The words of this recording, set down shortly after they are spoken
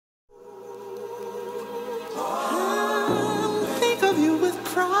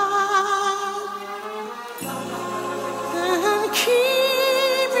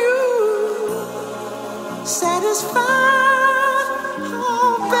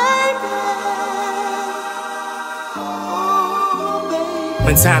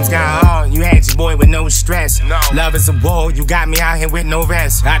When times got hard, you had your boy with no stress. Love is a war, you got me out here with no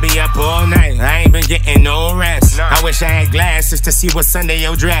rest. I be up all night, I ain't been getting no rest. I wish I had glasses to see what's under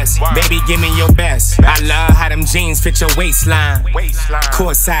your dress. Baby, give me your best. I love how them jeans fit your waistline.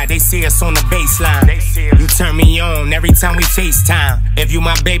 Courtside, they see us on the baseline. You turn me on every time we FaceTime. If you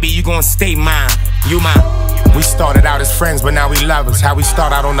my baby, you gon' stay mine. You mine. We started out as friends, but now we lovers. How we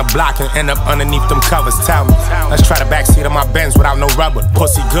start out on the block and end up underneath them covers. Tell me, let's try the backseat of my Benz without no rubber.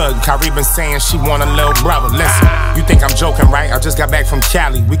 Pussy good, Kyrie been saying she want a little brother. Listen, you think I'm joking, right? I just got back from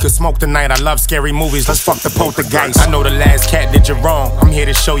Cali. We could smoke tonight, I love scary movies. Let's fuck the poltergeist. I know the last cat did you wrong, I'm here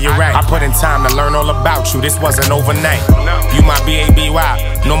to show you right. I put in time to learn all about you, this wasn't overnight. You my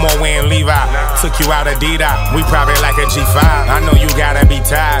B-A-B-Y, no more wearing Levi. Took you out of D-Dot, we probably like a G5. I know you gotta be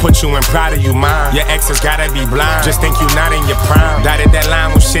tired, put you in pride of you mine. Your exes gotta be blind, just think you not in your prime. Dotted that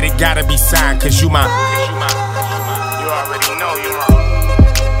line with shit, it gotta be signed, cause you my. You already know you my.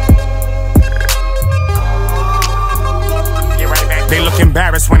 They look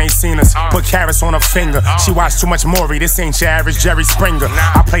embarrassed when they seen us. Put carrots on her finger. She watched too much Maury. This ain't your average Jerry Springer.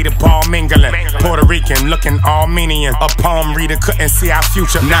 I played the ball mingling. Puerto Rican, looking Armenian. A palm reader couldn't see our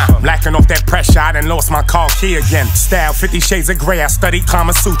future. Nah, lacking off that pressure. I done lost my car key again. Style 50 Shades of Grey. I studied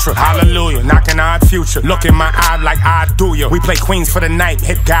Kama Sutra. Hallelujah, knocking our future. Look in my eye like I do ya. We play Queens for the night.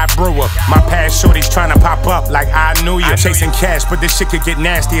 Hit Guy Brewer. My past shorties trying to pop up like I knew ya. Chasing cash, but this shit could get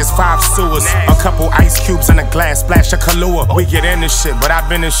nasty as 5 sewers. A couple ice cubes in a glass, splash of Kahlua. We get in this shit, but I've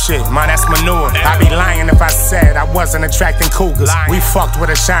been this shit, man, that's manure. I'd be lying if I said I wasn't attracting cougars. We fucked with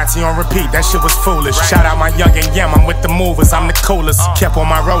Ashanti on repeat, that shit was foolish. Shout out my young and yum, I'm with the movers, I'm the coolest. Kept on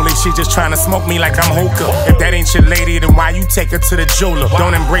my rollie, she just trying to smoke me like I'm hookah. If that ain't your lady, then why you take her to the jeweler?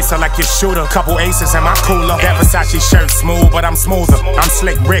 Don't embrace her like your shooter. Couple aces in my cooler. That Versace shirt smooth, but I'm smoother. I'm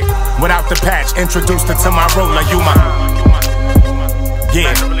Slick Rick, without the patch. Introduced her to my roller. You my,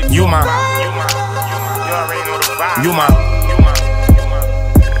 yeah, you my, you my.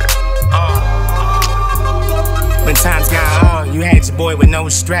 When times got hard, you had your boy with no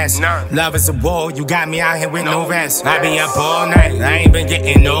stress. Love is a war, you got me out here with no rest. I be up all night, I ain't been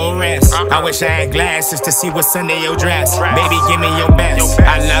getting no rest. I wish I had glasses to see what's under your dress. Baby, give me your best.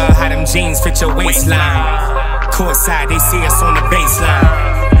 I love how them jeans fit your waistline. Courtside, they see us on the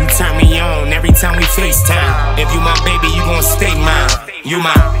baseline. You turn me on every time we FaceTime. If you my baby, you gon' stay mine. You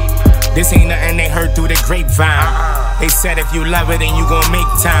mine. This ain't nothing they heard through the grapevine. They said if you love it, then you gon' make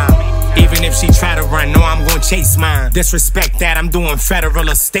time. Even if she try to run, no, I'm gon' chase mine. Disrespect that, I'm doing federal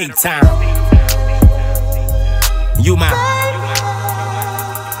estate time. You my.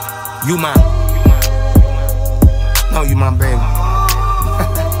 You my. No, you my baby.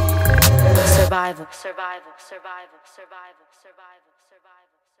 Survival, survival, survival, survival, survival,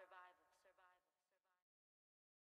 survival.